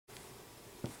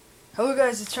Hello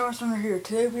guys, it's Thomas Runner here.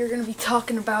 Today we are going to be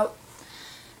talking about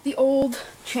the old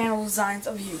channel designs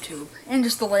of YouTube and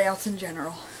just the layouts in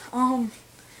general.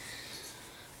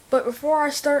 But before I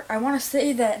start, I want to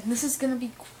say that this is going to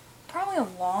be probably a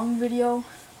long video,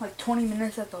 like 20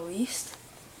 minutes at the least.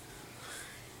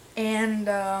 And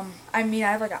I mean,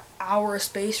 I have like an hour of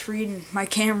space read, and my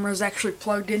camera is actually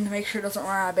plugged in to make sure it doesn't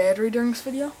run out of battery during this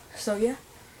video. So yeah.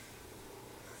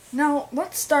 Now,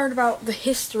 let's start about the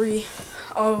history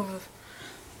of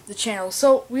the channel.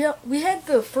 So, we had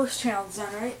the first channel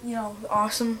design, right? You know, the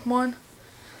awesome one.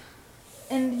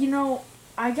 And, you know,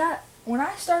 when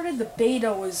I started, the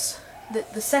beta was,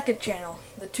 the second channel,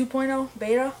 the 2.0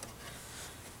 beta.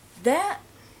 That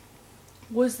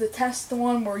was the test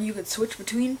one where you could switch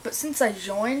between. But since I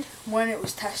joined when it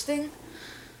was testing,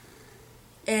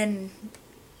 and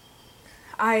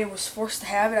I was forced to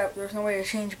have it, there was no way to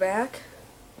change back.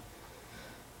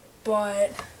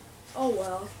 But, oh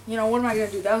well, you know, what am I going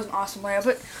to do? That was an awesome layout.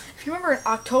 But if you remember in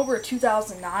October of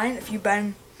 2009, if you've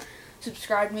been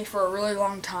subscribed to me for a really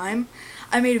long time,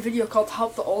 I made a video called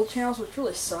Help the Old Channels, which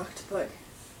really sucked, but,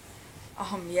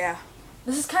 yeah.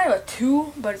 This is kind of a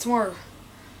 2, but it's more,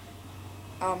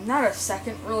 not a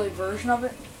second, really, version of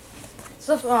it.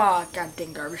 So, god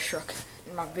dang garbage truck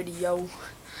in my video.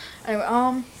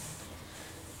 Anyway,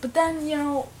 but then, you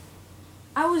know,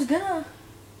 I was gonna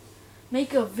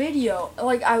make a video,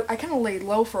 like, I kind of laid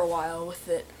low for a while with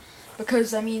it,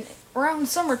 because, I mean, around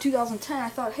summer 2010, I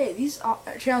thought, hey, these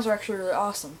channels are actually really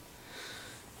awesome,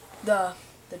 the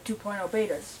 2.0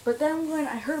 betas. But then when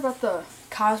I heard about the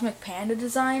Cosmic Panda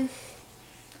design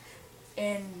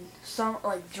in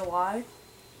July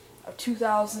of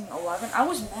 2011, I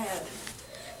was mad,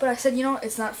 but I said, you know,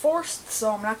 it's not forced,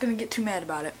 so I'm not going to get too mad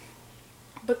about it.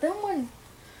 But then when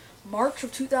March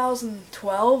of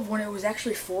 2012, when it was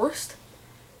actually forced,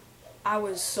 I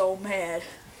was so mad.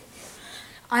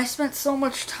 I spent so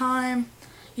much time,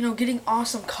 you know, getting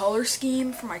awesome color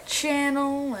scheme for my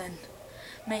channel and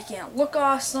making it look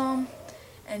awesome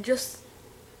and just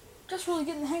really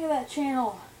getting the hang of that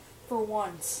channel for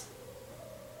once.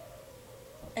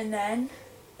 And then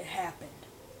it happened.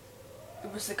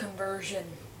 It was the conversion.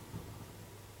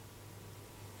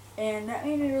 And that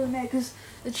made me really mad because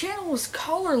the channel was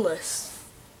colorless.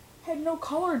 Had no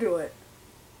color to it.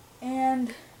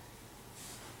 And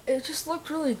it just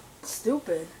looked really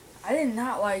stupid. I did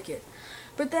not like it.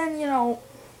 But then, you know,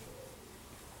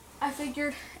 I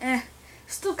figured,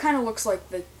 still kind of looks like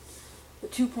the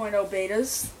 2.0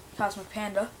 betas, Cosmic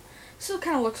Panda. Still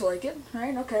kind of looks like it,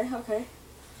 right? Okay.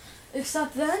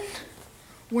 Except then,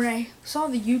 when I saw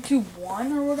the YouTube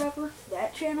 1 or whatever,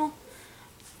 that channel,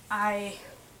 I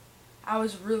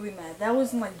was really mad. That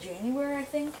was in like January, I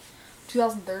think,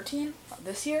 2013,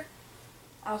 this year.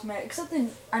 I was mad, except then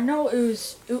I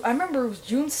remember it was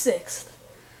June 6th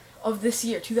of this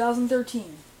year,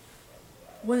 2013,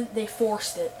 when they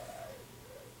forced it.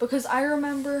 Because I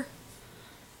remember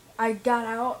I got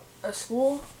out of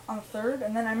school on the 3rd,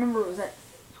 and then I remember it was that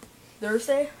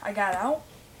Thursday I got out.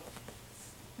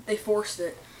 They forced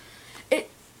it.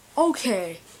 It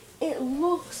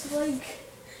looks like,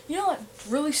 you know what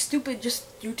really stupid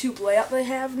just YouTube layout they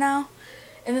have now?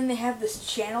 And then they have this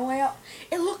channel layout.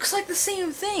 It looks like the same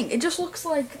thing. It just looks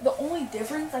like the only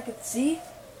difference I could see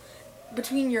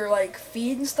between your like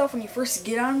feed and stuff when you first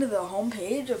get onto the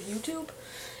homepage of YouTube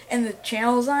and the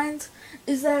channel designs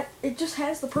is that it just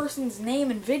has the person's name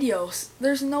and videos.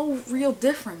 There's no real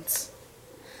difference.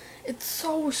 It's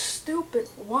so stupid.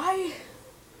 Why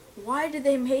did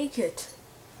they make it?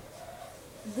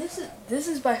 This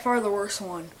is by far the worst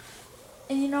one.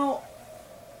 And you know,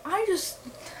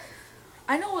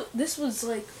 I know this was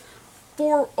like a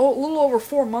little over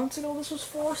 4 months ago this was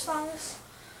forced on us,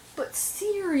 but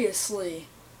seriously,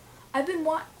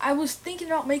 I was thinking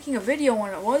about making a video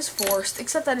when it was forced,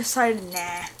 except I decided,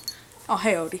 nah. Oh,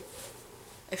 hey, Odie.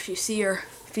 If you see her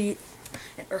feet,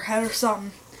 or head or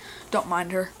something, don't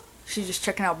mind her. She's just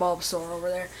checking out Bulbasaur over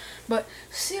there. But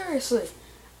seriously,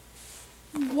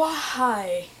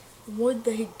 why would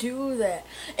they do that?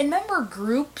 And remember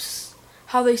Groups?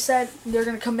 How they said they're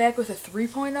going to come back with a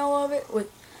 3.0 of it?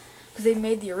 Because they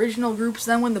made the original Groups.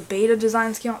 Then when the beta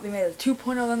designs came out, they made a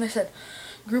 2.0. Then they said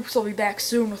Groups will be back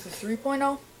soon with a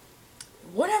 3.0.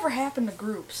 Whatever happened to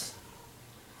Groups?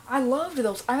 I loved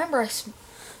those. I remember I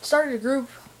started a group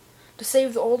to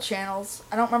save the old channels.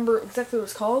 I don't remember exactly what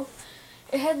it was called.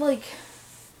 It had like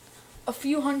a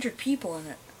few hundred people in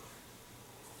it.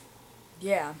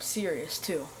 Yeah, I'm serious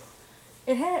too.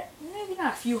 It had, maybe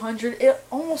not a few hundred, it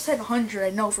almost had 100,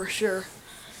 I know for sure.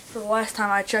 For the last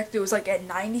time I checked, it was like at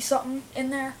 90 something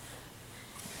in there.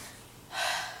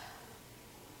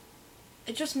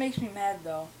 it just makes me mad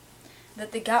though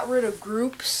that they got rid of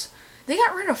groups. They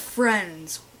got rid of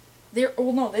friends.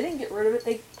 Well, no, they didn't get rid of it.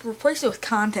 They replaced it with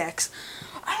contacts.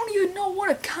 I don't even know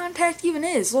what a contact even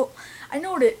is. Well, I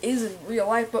know what it is in real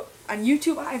life, but on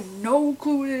YouTube, I have no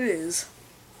clue what it is.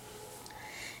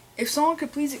 If someone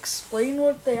could please explain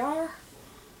what they are,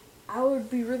 I would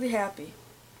be really happy.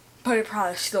 But it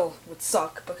probably still would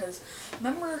suck, because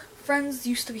remember, friends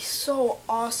used to be so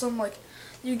awesome. Like,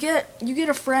 you get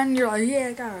a friend, you're like, yeah,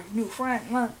 I got a new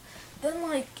friend. Then,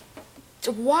 like,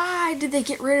 why did they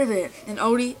get rid of it? And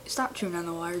Odie, stop chewing on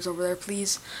the wires over there,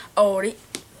 please. Odie.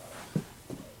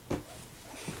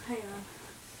 Hang on.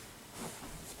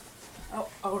 Oh,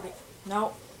 Odie.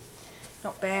 No.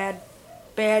 No, bad.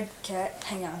 Bad cat.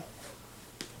 Hang on.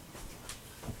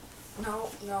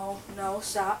 No,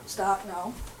 stop,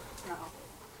 no.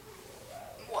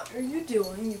 What are you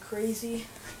doing, you crazy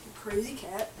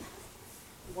cat?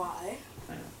 Why?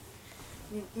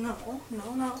 No.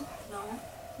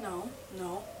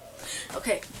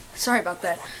 Okay, sorry about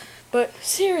that. But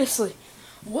seriously,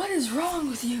 what is wrong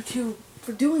with YouTube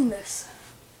for doing this?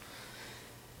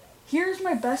 Here's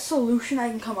my best solution I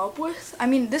can come up with. I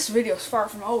mean, this video is far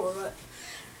from over, but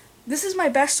this is my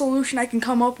best solution I can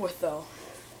come up with, though.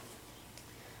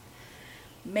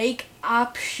 Make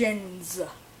options.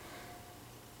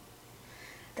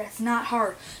 That's not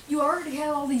hard. You already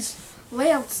have all these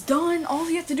layouts done. All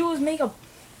you have to do is make a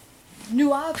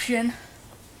new option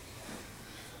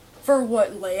for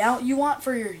what layout you want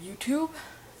for your YouTube.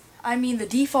 I mean, the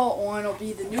default one will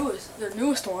be the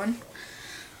newest one.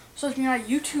 So if you're not a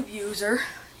YouTube user,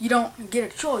 you don't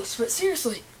get a choice. But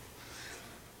seriously,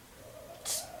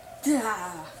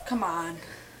 come on,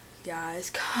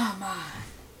 guys, come on.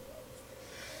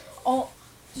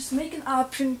 Just make an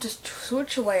option to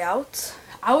switch layouts.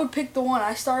 I would pick the one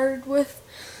I started with.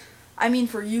 I mean,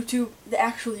 for YouTube, the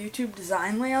actual YouTube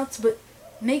design layouts, but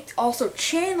make also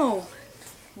channel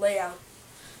layout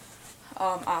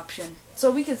option, so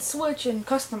we could switch and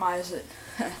customize it.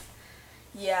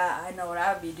 Yeah, I know what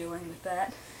I'd be doing with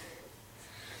that.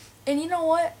 And you know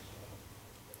what?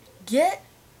 Get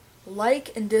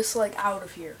like and dislike out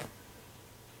of here.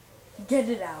 Get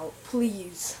it out,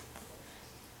 please.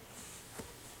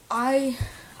 I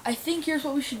think here's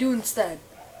what we should do instead.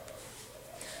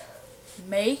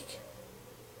 Make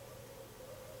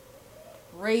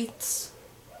rates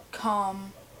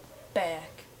come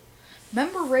back.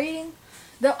 Remember rating?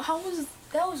 That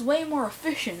was way more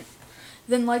efficient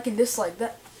than like and dislike.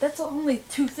 That's only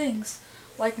two things,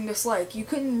 like and dislike. You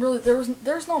couldn't really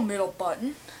there's no middle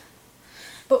button.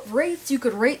 But rates, you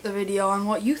could rate the video on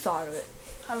what you thought of it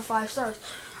out of 5 stars.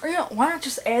 Or why not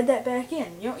just add that back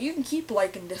in? You can keep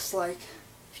like and dislike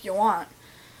if you want.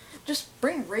 Just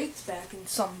bring rates back in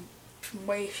some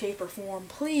way, shape, or form,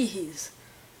 please.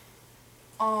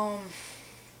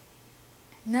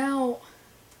 Now,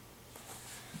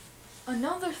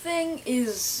 another thing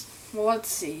is, well, let's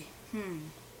see.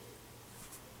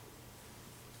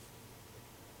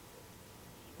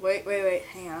 Wait,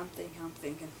 hang on, I'm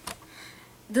thinking.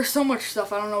 There's so much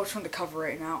stuff, I don't know which one to cover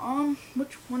right now.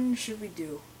 Which one should we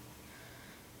do?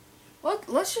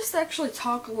 Let's just actually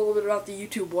talk a little bit about the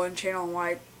YouTube One channel and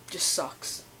why it just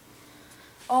sucks.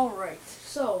 Alright,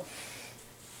 so,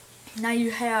 now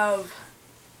you have,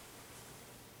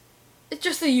 it's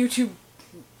just the YouTube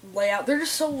layout. They're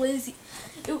just so lazy.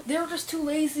 They're just too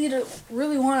lazy to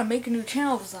really want to make a new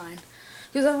channel design.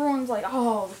 Because everyone's like,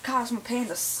 oh, the Cosmic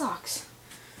Panda sucks.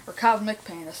 Or Cosmic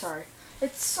Panda, sorry.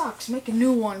 It sucks, make a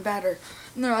new one better.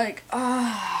 And they're like,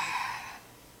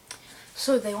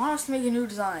 So they want us to make a new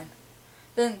design.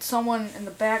 Then someone in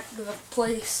the back of the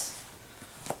place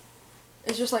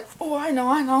is just like, oh, I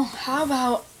know. How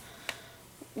about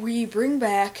we bring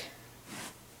back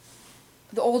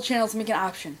the old channels and make an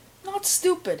option? Not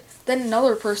stupid. Then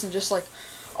another person just like,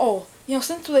 oh,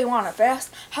 since they want it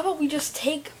fast, how about we just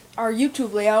take our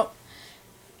YouTube layout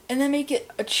and then make it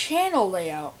a channel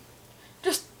layout?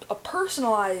 Just a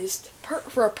personalized,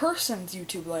 for a person's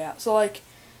YouTube layout. So like,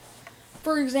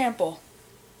 for example,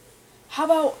 how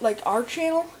about like our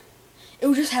channel? It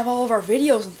would just have all of our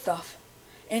videos and stuff.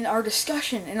 And our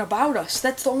discussion and about us.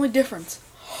 That's the only difference.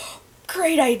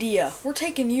 Great idea. We're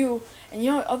taking you, and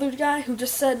other guy who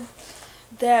just said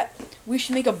that we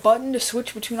should make a button to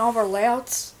switch between all of our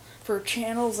layouts for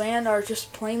channels and our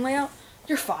just plain layout.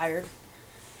 You're fired.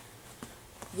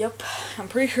 Yep, I'm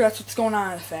pretty sure that's what's going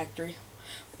on in the factory.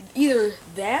 Either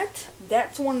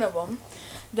that's one of them,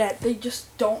 that they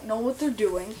just don't know what they're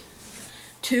doing.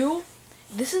 2,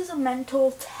 this is a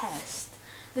mental test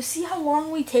to see how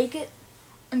long we take it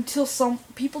until some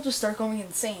people just start going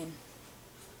insane.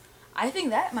 I think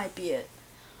that might be it.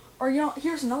 Or,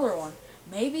 here's another one.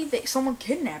 Maybe someone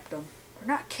kidnapped them. Or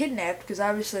not kidnapped, because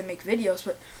obviously they make videos,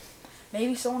 but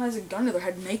maybe someone has a gun to their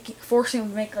head, forcing them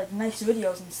to make, like, nice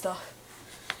videos and stuff.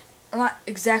 Or not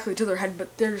exactly to their head,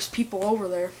 but there's people over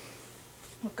there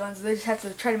with guns. They just have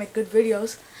to try to make good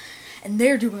videos, and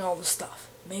they're doing all the stuff.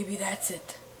 Maybe that's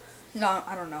it. No,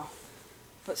 I don't know.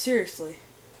 But seriously,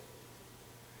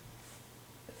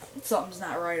 something's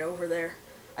not right over there.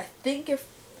 I think if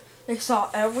they saw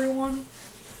everyone,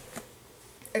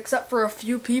 except for a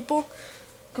few people,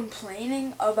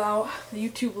 complaining about the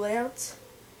YouTube layouts,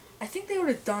 I think they would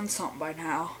have done something by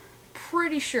now.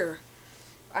 Pretty sure.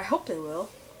 I hope they will.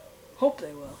 Hope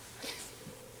they will.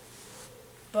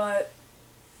 But,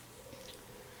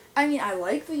 I mean, I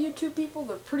like the YouTube people.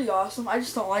 They're pretty awesome. I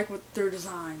just don't like their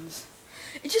designs.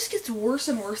 It just gets worse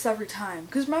and worse every time.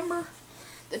 Because remember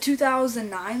the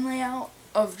 2009 layout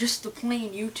of just the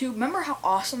plain YouTube? Remember how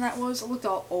awesome that was? It looked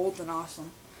all old and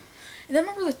awesome. And then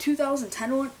remember the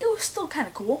 2010 one? It was still kind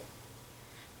of cool.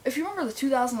 If you remember the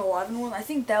 2011 one, I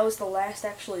think that was the last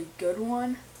actually good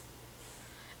one.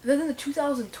 Then the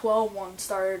 2012 one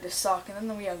started to suck, and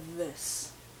then we have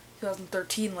this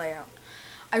 2013 layout.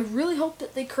 I really hope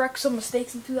that they correct some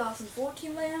mistakes in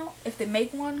 2014 layout. If they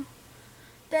make one,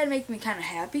 that'd make me kind of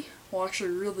happy. Well,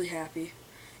 actually really happy.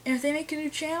 And if they make a new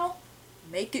channel,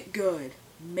 make it good.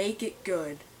 Make it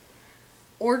good.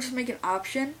 Or just make an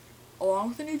option along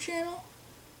with the new channel.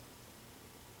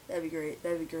 That'd be great.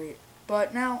 That'd be great.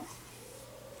 But now,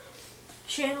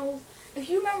 channel, if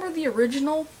you remember the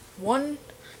original one,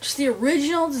 just the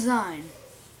original design.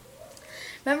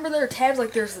 Remember there are tabs,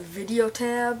 like there's the video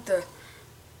tab, the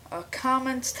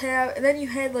comments tab, and then you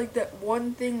had like that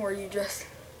one thing where you just,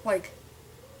 like,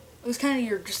 it was kind of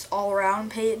your just all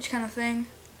around page kind of thing.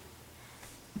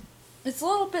 It's a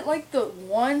little bit like the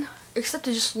one, except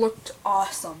it just looked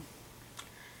awesome.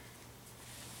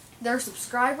 There are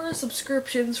subscribers,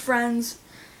 subscriptions, friends,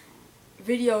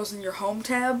 videos in your home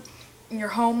tab. In your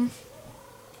home,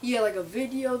 you had like a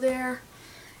video there.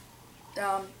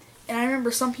 And I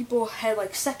remember some people had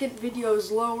like second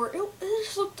videos lower. It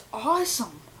just looked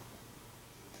awesome.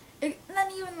 And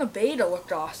then even the beta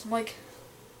looked awesome. Like,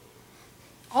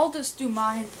 I'll just do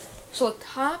mine. So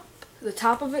the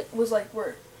top of it was like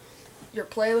where your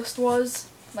playlist was,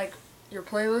 like your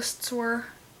playlists were,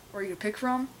 where you could pick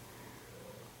from.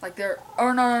 Like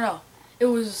no. It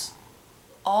was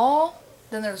all,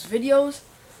 then there's videos,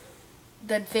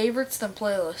 then favorites, then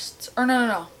playlists. Or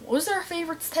no. Was there a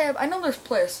favorites tab? I know there's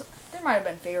playlists. There might have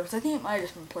been favorites. I think it might have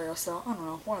just been playlists though. I don't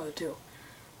know, one of the two.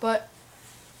 But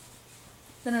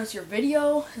then there's your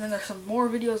video, and then there's some more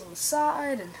videos on the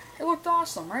side, and it looked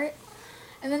awesome, right?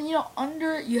 And then,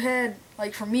 under it you had,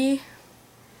 like for me,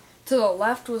 to the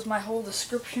left was my whole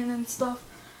description and stuff.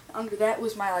 Under that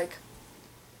was my, like,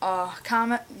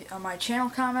 comment, my channel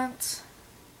comments.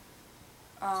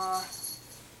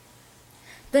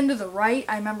 Then to the right,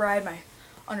 I remember I had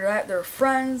under that there were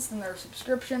friends, then there were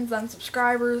subscriptions, then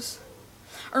subscribers.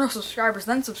 Or no, subscribers,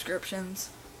 then subscriptions.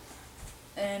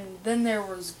 And then there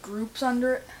was groups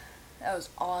under it. That was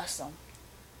awesome.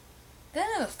 Then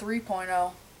in the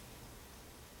 3.0,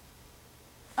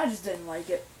 I just didn't like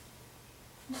it.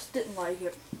 Just didn't like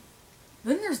it.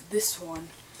 Then there's this one.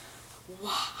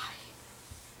 Why?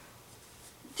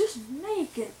 Just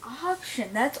make an option.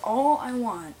 That's all I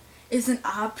want, is an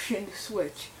option to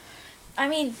switch. I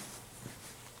mean,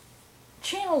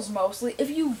 channels mostly. If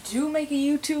you do make a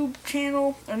YouTube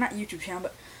channel, or not YouTube channel,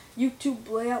 but YouTube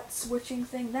layout switching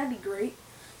thing, that'd be great.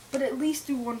 But at least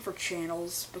do one for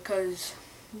channels, because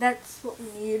that's what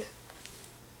we need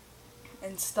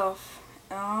and stuff.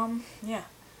 Yeah.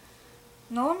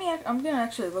 Now I'm gonna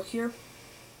actually look here.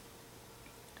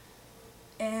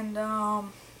 And,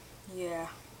 yeah.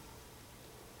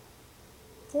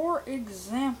 For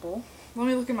example, let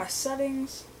me look at my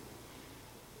settings.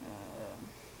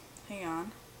 Hang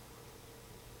on.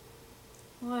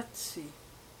 Let's see.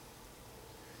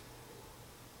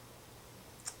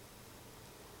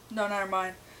 No, never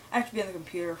mind. I have to be on the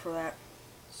computer for that.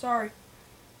 Sorry.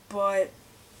 But,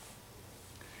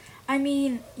 I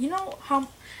mean,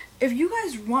 if you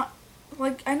guys want,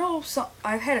 like, I know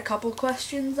I've had a couple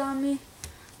questions on me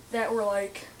that were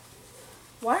like,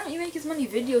 why don't you make as many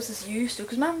videos as you used to?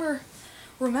 Because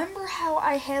remember how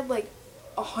I had like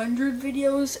 100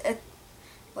 videos at,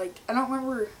 like, I don't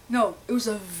remember, no, it was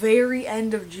the very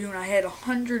end of June, I had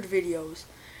 100 videos.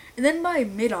 And then by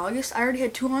mid-August, I already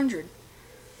had 200.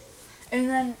 And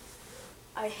then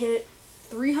I hit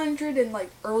 300 in like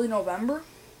early November.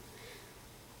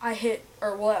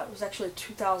 That was actually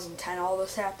 2010, all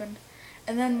this happened.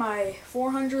 And then my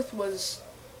 400th was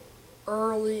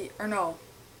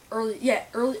early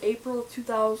April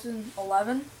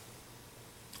 2011.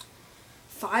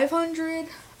 500.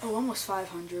 Oh, almost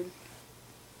 500.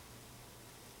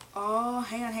 Oh,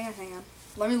 hang on.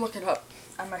 Let me look it up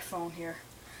on my phone here.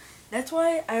 That's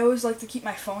why I always like to keep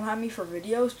my phone on me for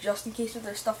videos, just in case if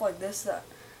there's stuff like this that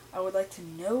I would like to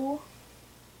know.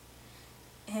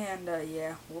 And,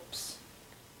 yeah, whoops.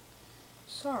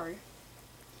 Sorry.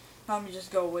 Now let me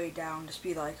just go way down, just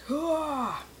be like,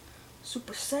 ah,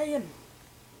 Super Saiyan.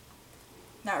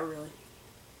 Not really,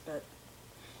 but,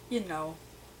 you know.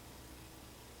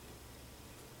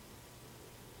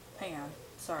 Hang on,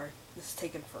 sorry, this is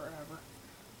taking forever.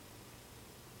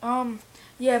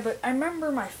 Yeah, but I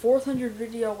remember my 400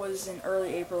 video was in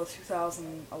early April of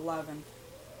 2011.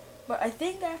 But I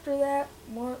think after that,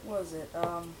 what was it?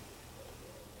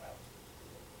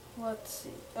 Let's see.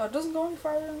 Oh, it doesn't go any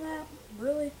farther than that?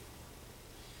 Really?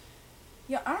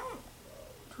 Yeah, I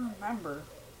don't remember,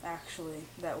 actually,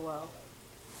 that well.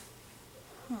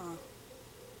 Huh.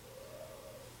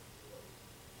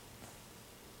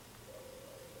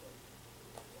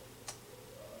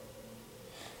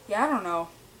 Yeah, I don't know.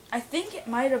 I think it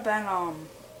might have been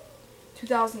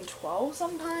 2012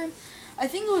 sometime. I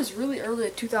think it was really early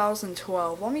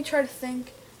 2012. Let me try to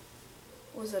think.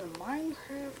 Was it a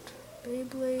Minecraft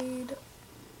Beyblade?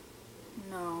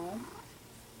 No.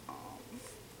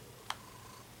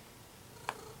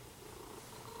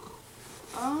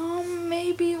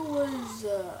 Maybe it was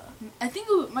I think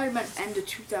it might have been end of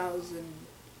 2000.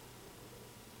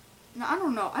 No, I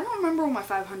don't know. I don't remember when my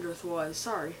 500th was.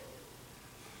 Sorry.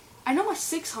 I know my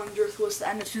 600th was the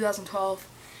end of 2012.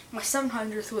 My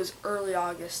 700th was early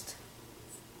August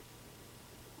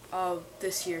of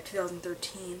this year,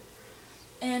 2013.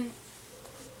 And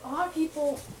a lot of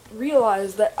people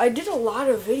realize that I did a lot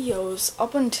of videos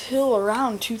up until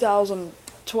around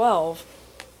 2012.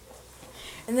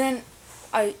 And then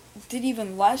I did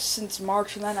even less since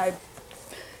March, and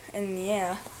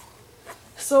yeah.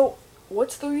 So,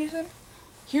 what's the reason?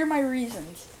 Here are my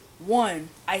reasons. 1,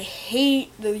 I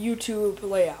hate the YouTube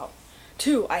layout.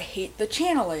 2, I hate the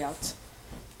channel layouts.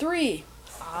 3,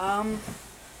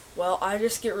 well, I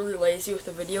just get really lazy with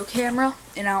the video camera,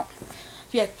 and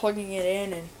plugging it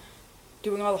in and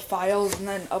doing all the files and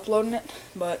then uploading it.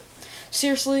 But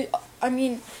seriously, I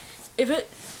mean,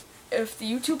 if the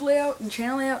YouTube layout and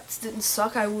channel layouts didn't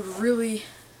suck, I would really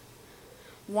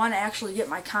want to actually get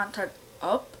my content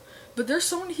up. But there's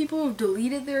so many people who've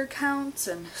deleted their accounts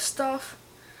and stuff,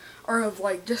 or have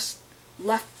like just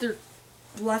left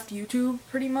YouTube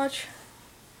pretty much.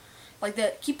 Like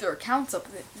that, keep their accounts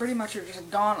up, they pretty much are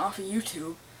just gone off of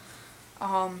YouTube.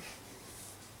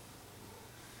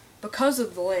 Because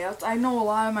of the layouts. I know a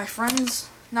lot of my friends,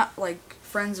 not like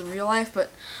friends in real life, but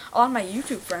a lot of my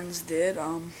YouTube friends did,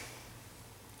 and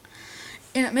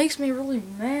it makes me really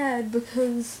mad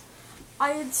because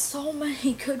I had so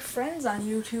many good friends on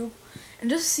YouTube, and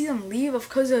just to see them leave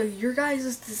because of your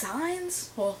guys'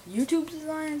 designs, well, YouTube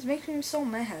designs, makes me so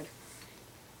mad.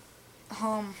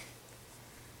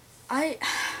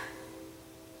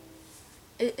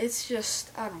 It's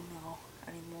just, I don't know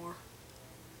anymore.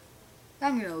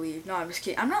 I'm gonna leave. No, I'm just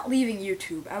kidding. I'm not leaving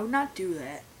YouTube. I would not do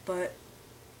that, but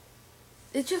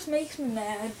it just makes me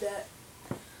mad that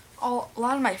a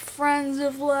lot of my friends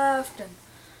have left, and,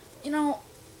 you know,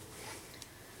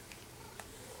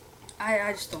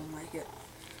 I just don't like it.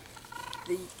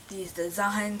 These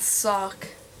designs suck.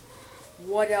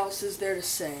 What else is there to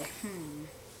say?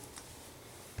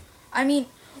 I mean,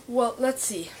 well, let's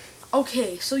see.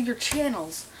 Okay, so your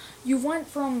channels. You went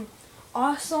from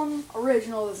awesome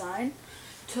original design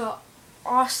to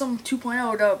awesome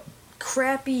 2.0 to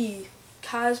crappy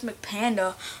Cosmic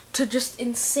Panda to just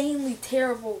insanely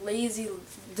terrible, lazy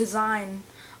design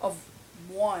of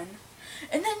 1.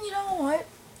 And then, you know what?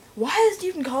 Why is it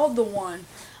even called the 1?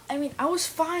 I mean, I was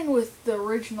fine with the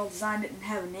original design, didn't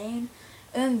have a name.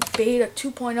 And then Beta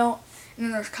 2.0, and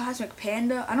then there's Cosmic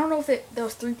Panda. I don't know if that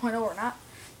was 3.0 or not.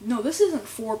 No, this isn't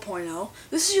 4.0.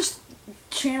 This is just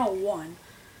channel 1.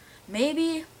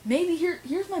 Maybe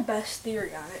here's my best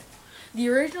theory on it. The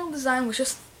original design was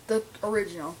just the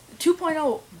original.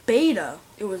 2.0 beta,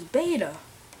 it was beta.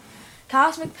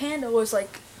 Cosmic Panda was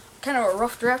like kind of a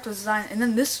rough draft of design, and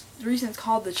then this reason it's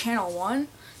called the channel 1,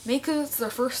 maybe because it's their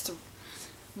first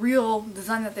real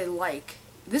design that they like.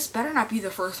 This better not be the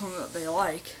first one that they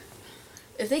like.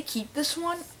 If they keep this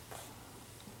one,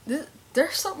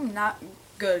 there's something not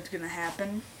good gonna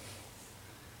happen.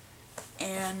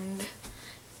 And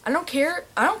I don't care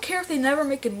if they never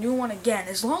make a new one again,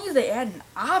 as long as they add an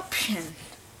option.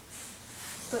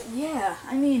 But yeah,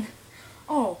 I mean,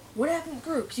 what happened to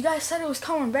groups? You guys said it was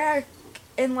coming back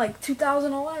in like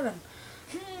 2011.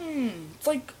 It's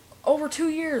like over 2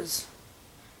 years.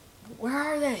 Where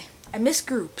are they? I miss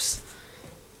groups.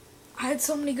 I had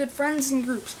so many good friends in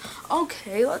groups.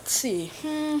 Okay, let's see.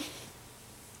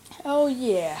 Oh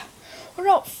yeah. What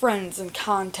about friends and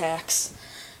contacts?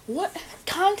 What?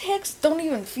 Contacts don't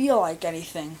even feel like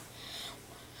anything.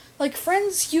 Like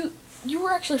friends, you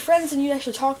were actually friends and you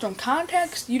actually talk to them.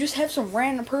 Contacts, you just have some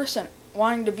random person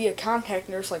wanting to be a contact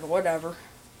and you're just like, whatever.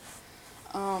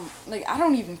 Like, I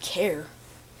don't even care.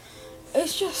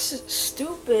 It's just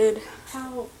stupid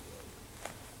how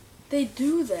they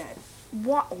do that.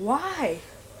 Why?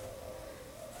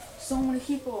 So many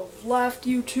people have left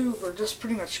YouTube or just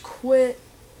pretty much quit.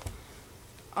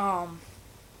 I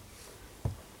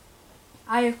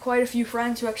have quite a few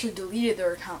friends who actually deleted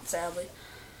their account, sadly.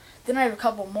 Then I have a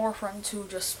couple more friends who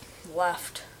just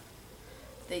left.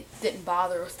 They didn't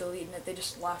bother with deleting it, they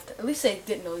just left. At least they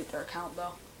didn't delete their account,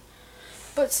 though.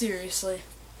 But seriously,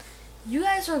 you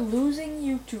guys are losing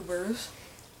YouTubers,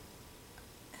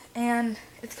 and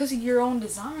it's because of your own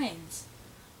designs.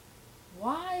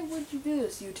 Why would you do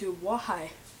this, YouTube?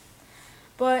 Why?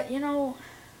 But, you know,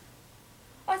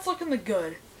 let's look in the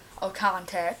good of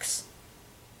contacts.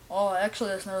 Oh, actually,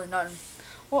 there's really nothing.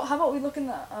 Well, how about we look in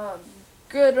the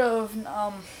good of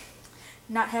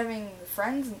not having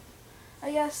friends,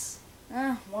 I guess.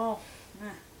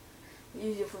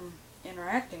 Easier from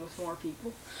interacting with more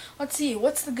people. Let's see,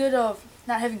 what's the good of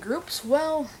not having groups?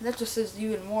 Well, that just says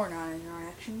even more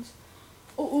non-interactions.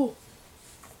 Oh,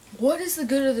 what is the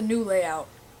good of the new layout?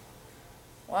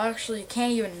 Well, actually, you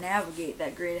can't even navigate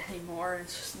that great anymore.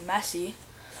 It's just messy.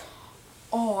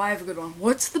 Oh, I have a good one.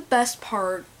 What's the best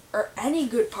part, or any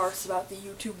good parts about the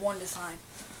YouTube One design?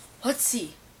 Let's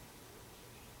see.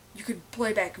 You could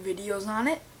play back videos on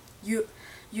it. You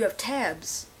have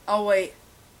tabs. Oh, wait.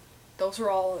 Those are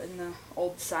all in the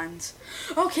old designs.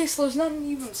 Okay, so there's nothing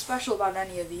even special about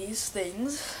any of these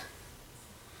things.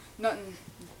 Nothing.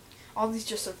 All these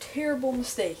just are terrible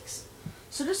mistakes.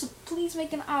 So just please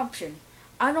make an option.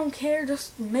 I don't care,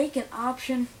 just make an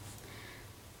option.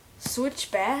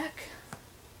 Switch back.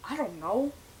 I don't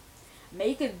know.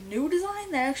 Make a new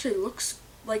design that actually looks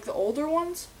like the older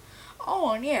ones. Oh,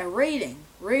 and yeah, rating.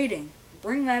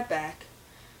 Bring that back.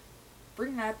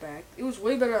 It was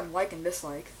way better than like and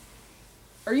dislike.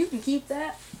 Or you can keep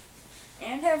that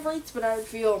and have rates, but I would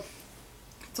feel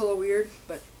it's a little weird,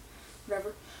 but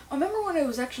whatever. I remember when it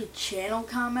was actually channel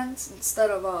comments instead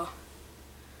of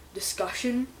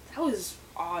discussion. That was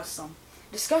awesome.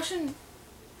 Discussion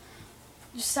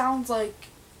just sounds like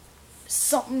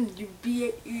something you'd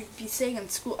be saying in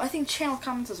school. I think channel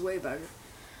comments is way better.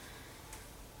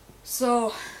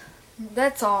 So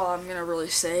that's all I'm gonna really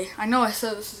say. I know I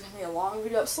said this was gonna be a long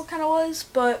video. It still kind of was,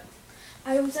 but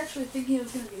I was actually thinking it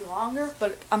was going to be longer,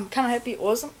 but I'm kind of happy it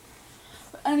wasn't.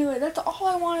 But anyway, that's all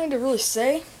I wanted to really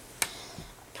say.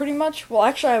 Pretty much. Well,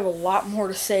 actually, I have a lot more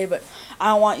to say, but I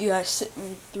don't want you guys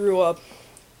sitting through a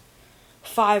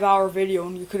 5-hour video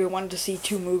and you could have wanted to see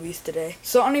 2 movies today.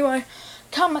 So anyway,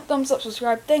 comment, thumbs up,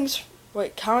 subscribe. Thanks.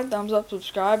 Wait, comment, thumbs up,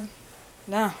 subscribe.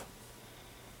 Nah.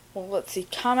 Well, let's see.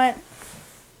 Comment.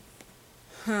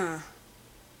 You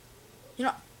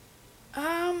know,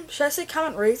 should I say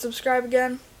comment, rate, subscribe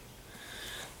again?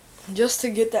 Just to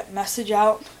get that message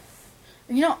out.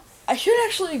 You know, I should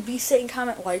actually be saying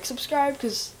comment, like, subscribe,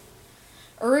 because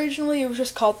originally it was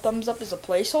just called thumbs up as a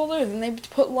placeholder, and then they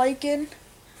put like in.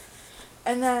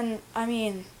 And then,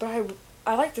 but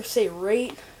I like to say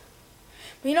rate.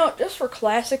 But you know, just for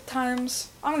classic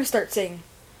times, I'm going to start saying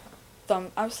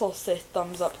I'm still say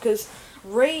thumbs up, because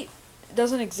rate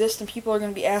doesn't exist, and people are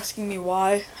going to be asking me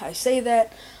why I say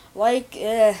that. Like,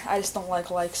 I just don't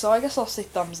like, so I guess I'll say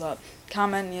thumbs up.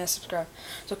 Comment, yeah, subscribe.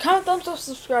 So comment, thumbs up,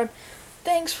 subscribe.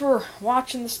 Thanks for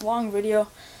watching this long video,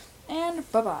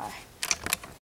 and bye-bye.